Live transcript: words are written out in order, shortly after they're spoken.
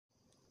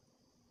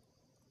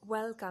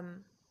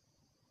Welcome,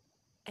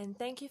 and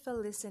thank you for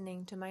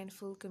listening to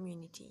Mindful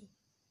Community.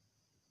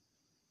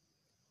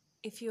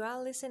 If you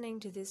are listening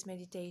to this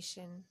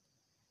meditation,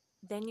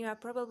 then you are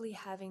probably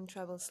having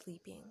trouble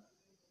sleeping.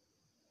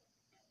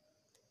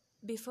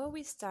 Before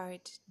we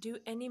start, do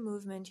any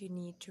movement you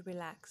need to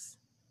relax,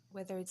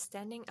 whether it's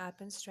standing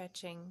up and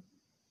stretching,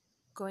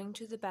 going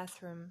to the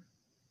bathroom,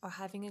 or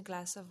having a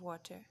glass of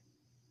water.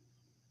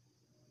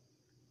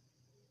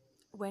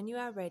 When you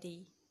are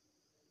ready,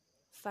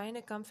 find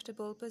a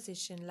comfortable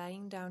position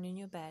lying down in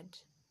your bed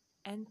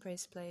and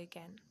press play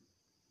again.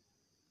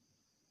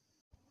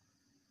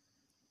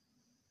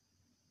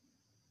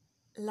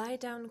 Lie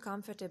down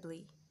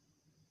comfortably.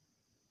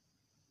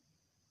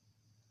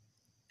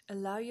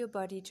 Allow your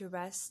body to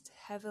rest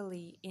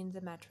heavily in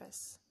the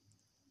mattress.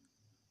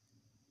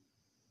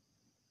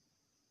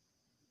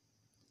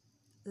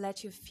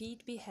 Let your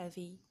feet be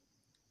heavy,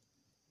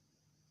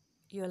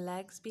 your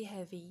legs be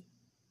heavy,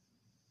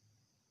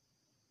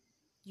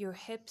 your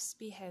hips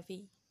be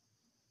heavy,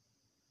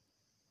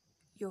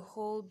 your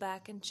whole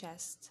back and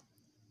chest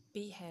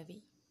be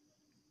heavy.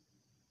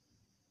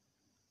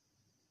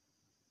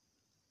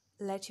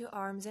 Let your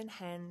arms and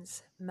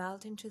hands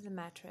melt into the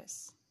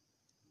mattress.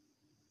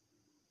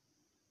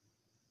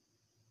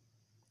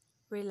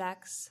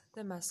 Relax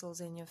the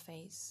muscles in your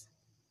face.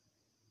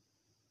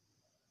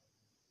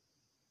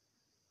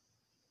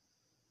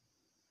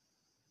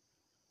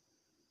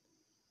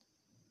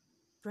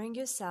 Bring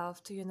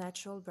yourself to your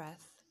natural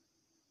breath.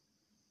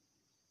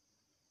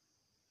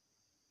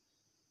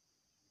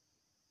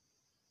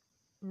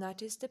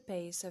 Notice the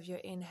pace of your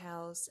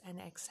inhales and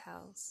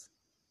exhales.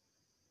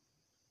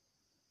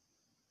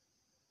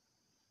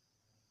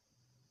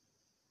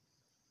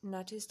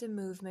 Notice the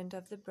movement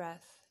of the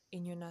breath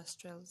in your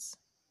nostrils.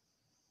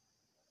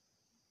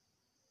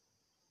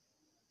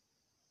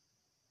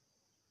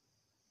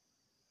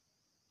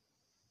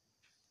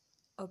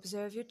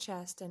 Observe your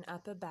chest and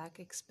upper back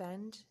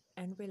expand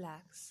and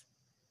relax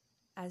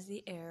as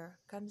the air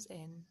comes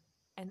in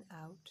and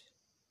out.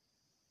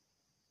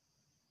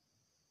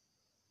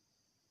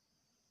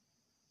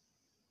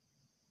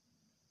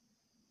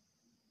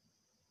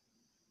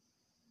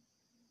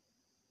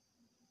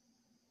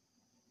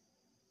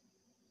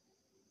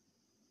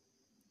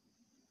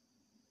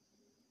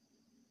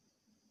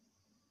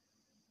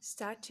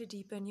 Start to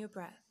deepen your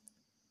breath.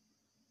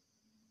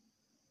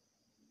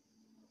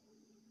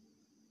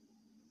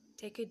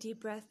 Take a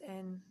deep breath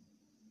in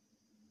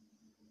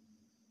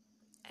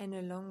and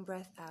a long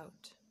breath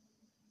out.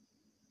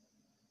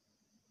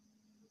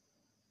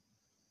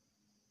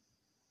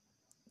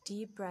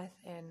 Deep breath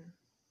in,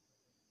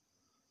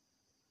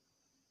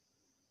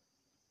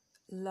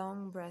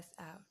 long breath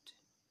out.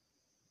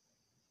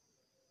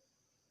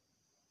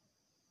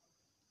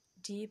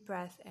 Deep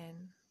breath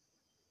in,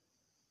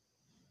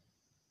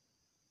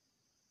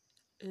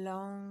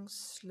 long,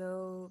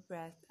 slow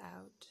breath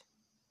out.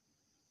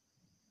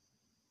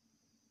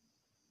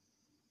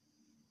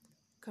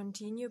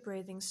 Continue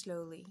breathing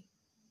slowly.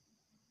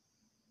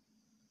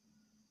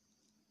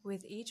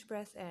 With each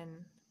breath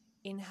in,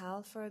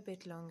 inhale for a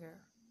bit longer.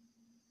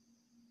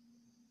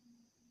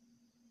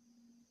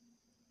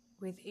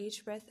 With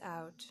each breath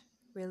out,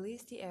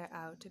 release the air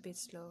out a bit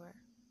slower.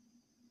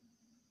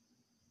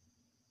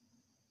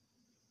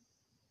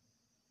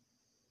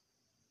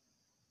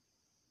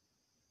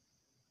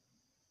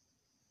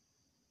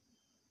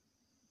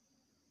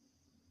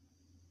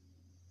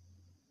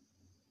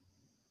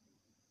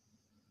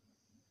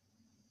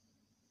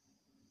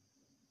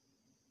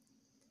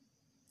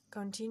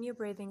 Continue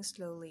breathing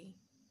slowly.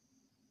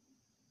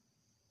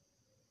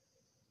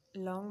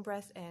 Long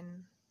breath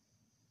in.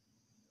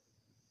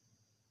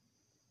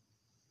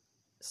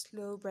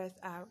 Slow breath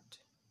out.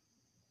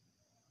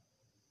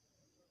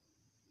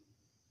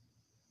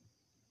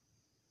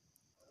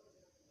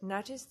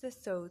 Notice the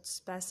thoughts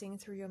passing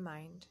through your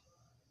mind.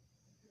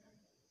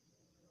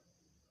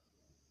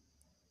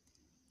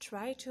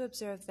 Try to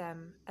observe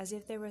them as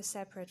if they were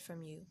separate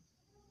from you.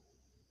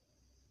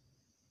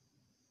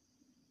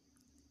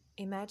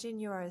 Imagine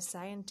you are a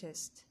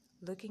scientist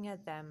looking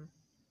at them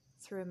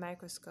through a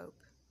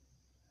microscope.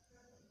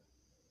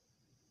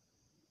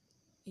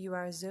 You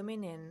are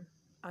zooming in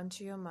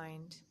onto your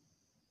mind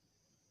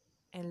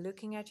and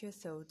looking at your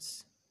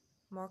thoughts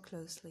more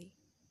closely.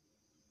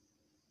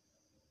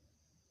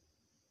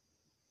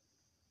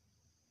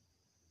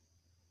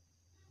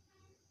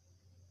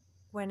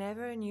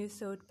 Whenever a new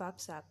thought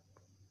pops up,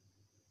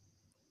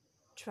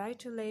 try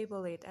to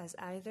label it as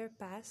either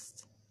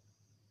past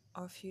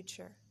or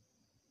future.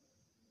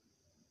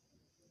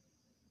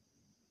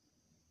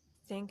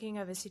 Thinking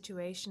of a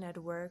situation at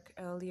work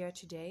earlier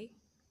today,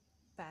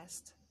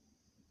 past.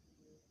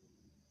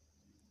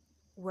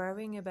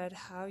 Worrying about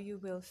how you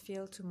will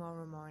feel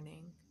tomorrow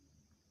morning,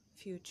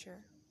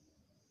 future.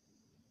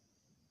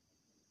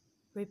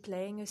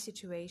 Replaying a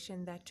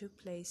situation that took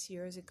place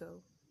years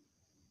ago,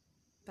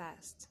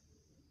 past.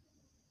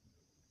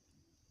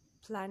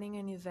 Planning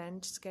an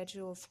event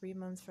scheduled 3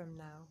 months from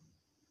now,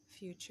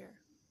 future.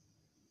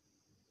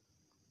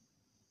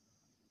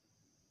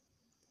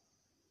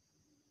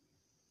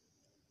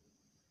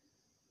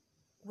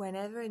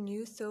 Whenever a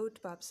new thought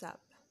pops up,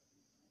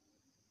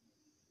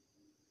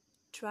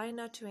 try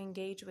not to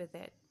engage with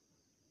it.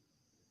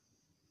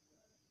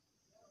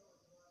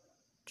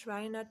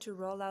 Try not to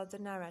roll out the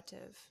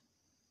narrative.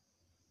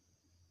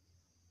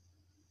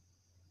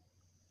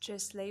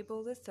 Just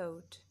label the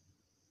thought,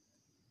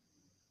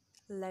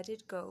 let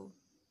it go,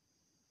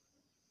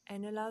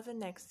 and allow the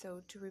next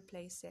thought to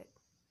replace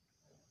it.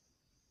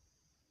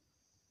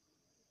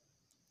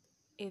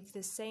 If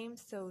the same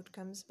thought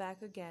comes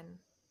back again,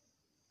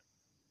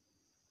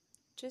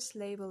 just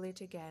label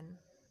it again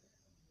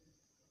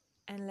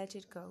and let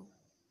it go.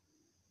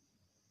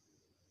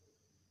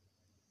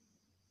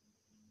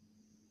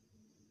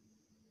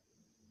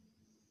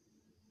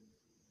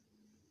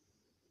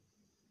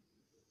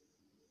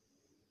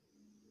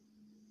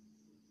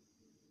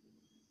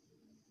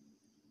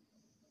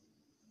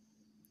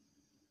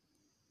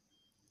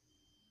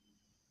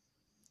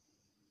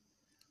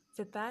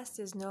 The past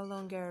is no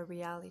longer a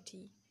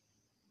reality.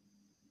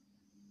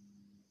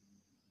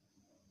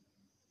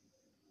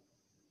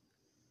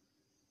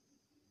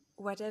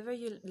 Whatever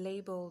you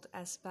labeled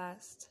as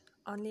past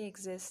only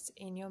exists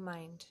in your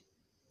mind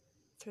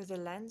through the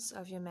lens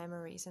of your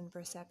memories and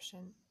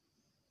perception.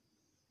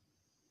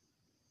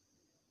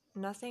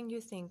 Nothing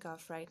you think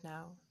of right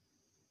now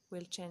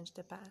will change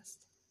the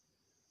past.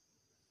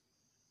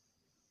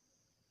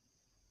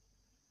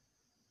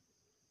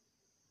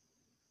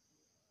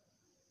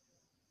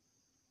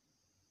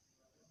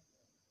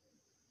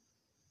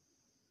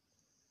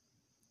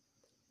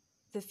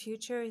 The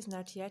future is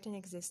not yet in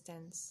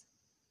existence.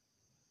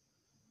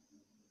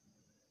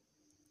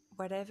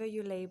 Whatever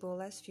you label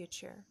as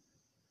future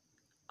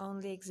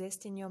only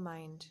exists in your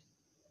mind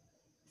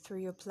through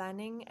your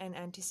planning and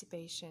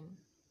anticipation.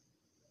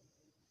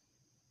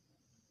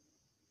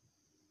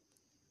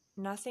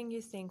 Nothing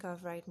you think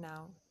of right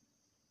now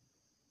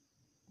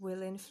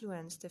will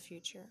influence the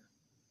future.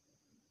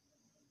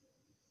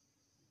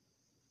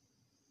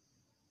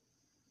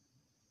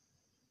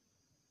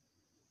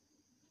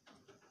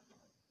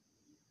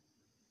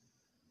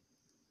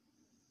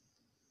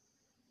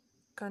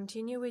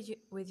 Continue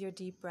with your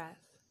deep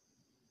breath.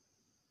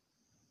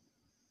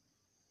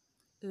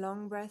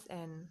 Long breath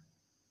in.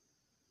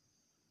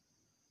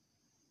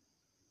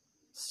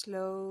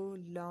 Slow,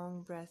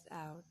 long breath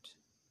out.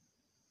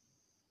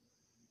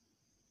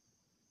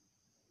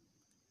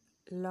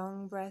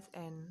 Long breath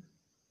in.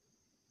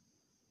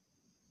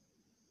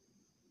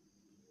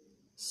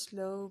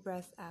 Slow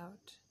breath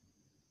out.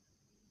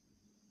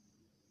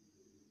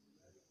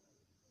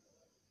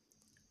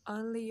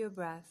 Only your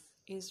breath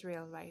is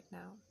real right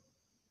now.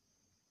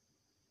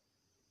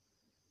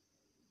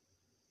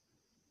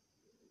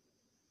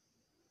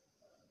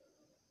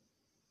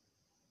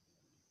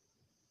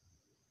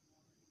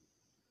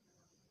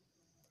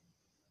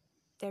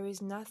 There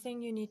is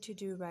nothing you need to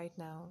do right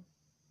now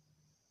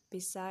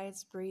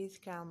besides breathe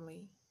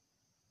calmly.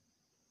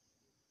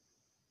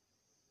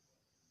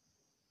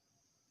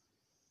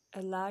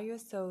 Allow your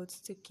thoughts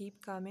to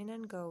keep coming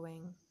and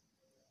going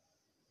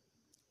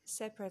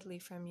separately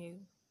from you.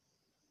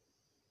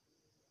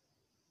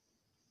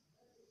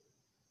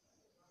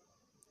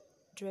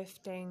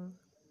 Drifting.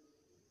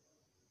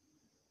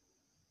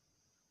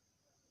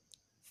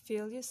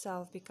 Feel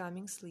yourself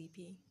becoming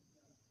sleepy.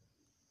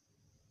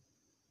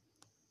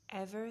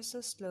 Ever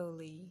so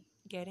slowly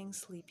getting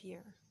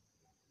sleepier.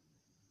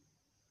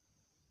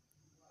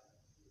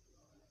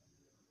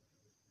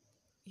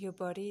 Your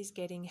body is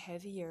getting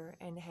heavier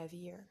and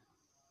heavier.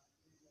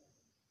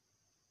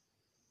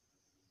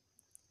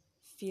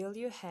 Feel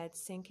your head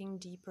sinking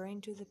deeper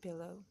into the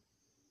pillow.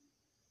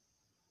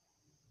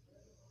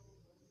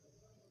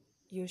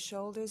 Your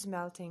shoulders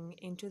melting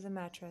into the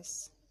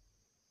mattress.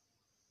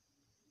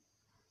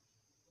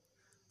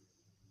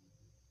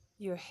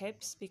 Your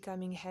hips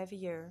becoming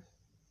heavier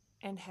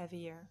and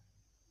heavier.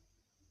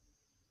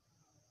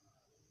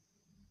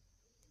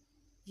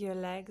 Your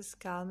legs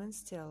calm and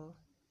still,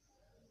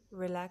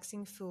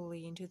 relaxing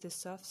fully into the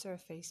soft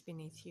surface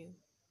beneath you.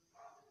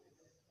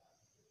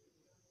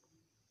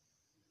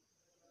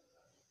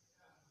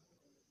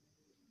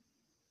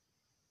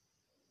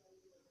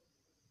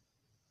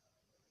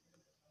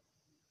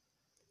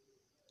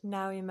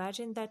 Now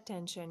imagine that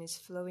tension is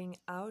flowing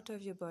out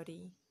of your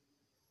body,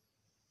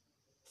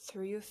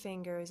 through your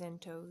fingers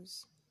and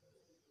toes,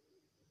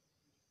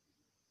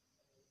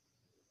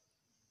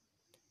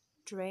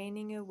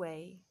 draining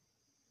away.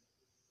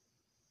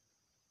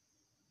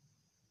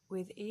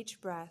 With each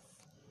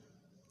breath,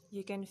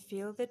 you can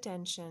feel the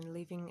tension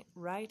leaving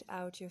right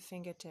out your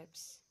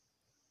fingertips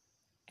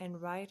and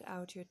right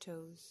out your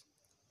toes.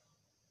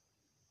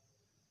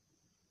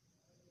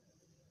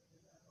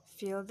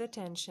 Feel the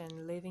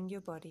tension leaving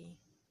your body.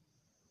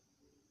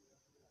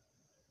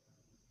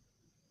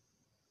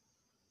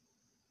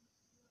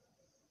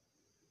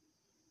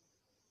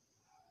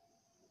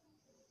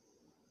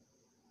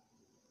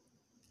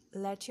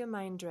 Let your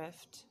mind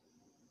drift,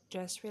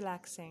 just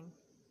relaxing.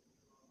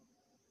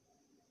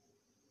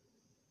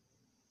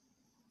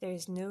 There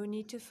is no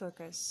need to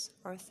focus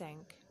or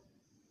think.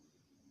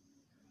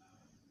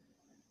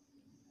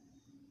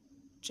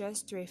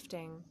 just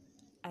drifting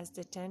as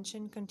the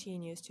tension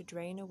continues to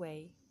drain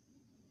away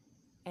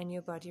and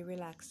your body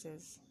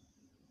relaxes.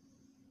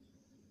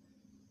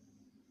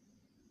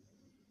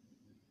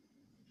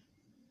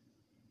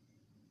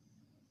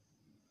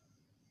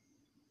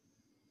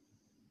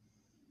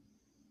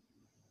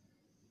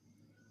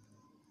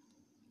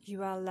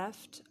 You are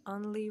left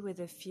only with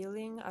a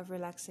feeling of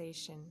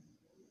relaxation.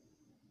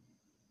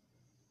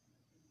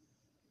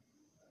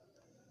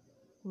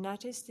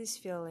 Notice this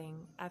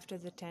feeling after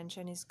the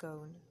tension is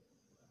gone.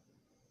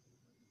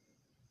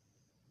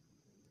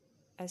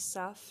 A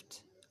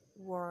soft,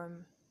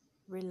 warm,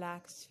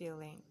 relaxed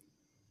feeling.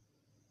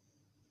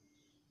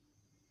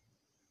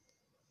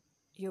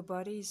 Your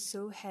body is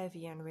so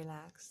heavy and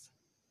relaxed,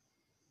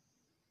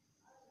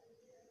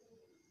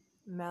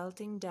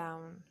 melting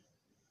down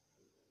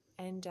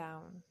and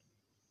down,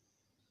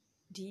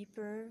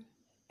 deeper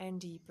and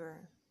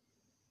deeper,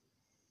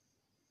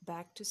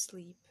 back to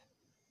sleep.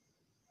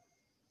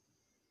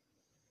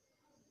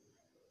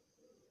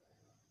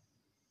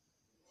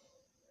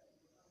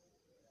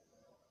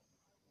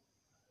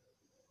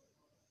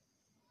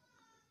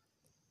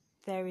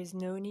 There is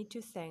no need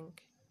to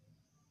think,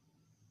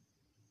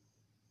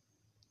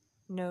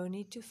 no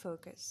need to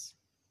focus.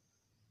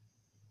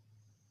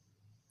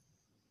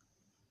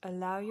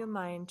 Allow your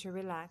mind to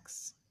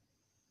relax,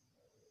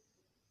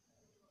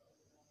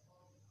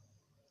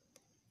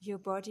 your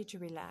body to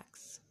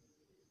relax.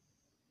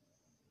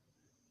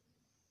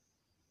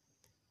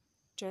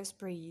 Just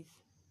breathe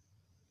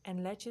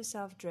and let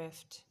yourself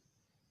drift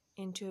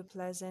into a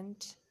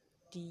pleasant,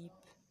 deep,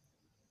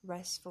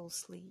 restful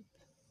sleep.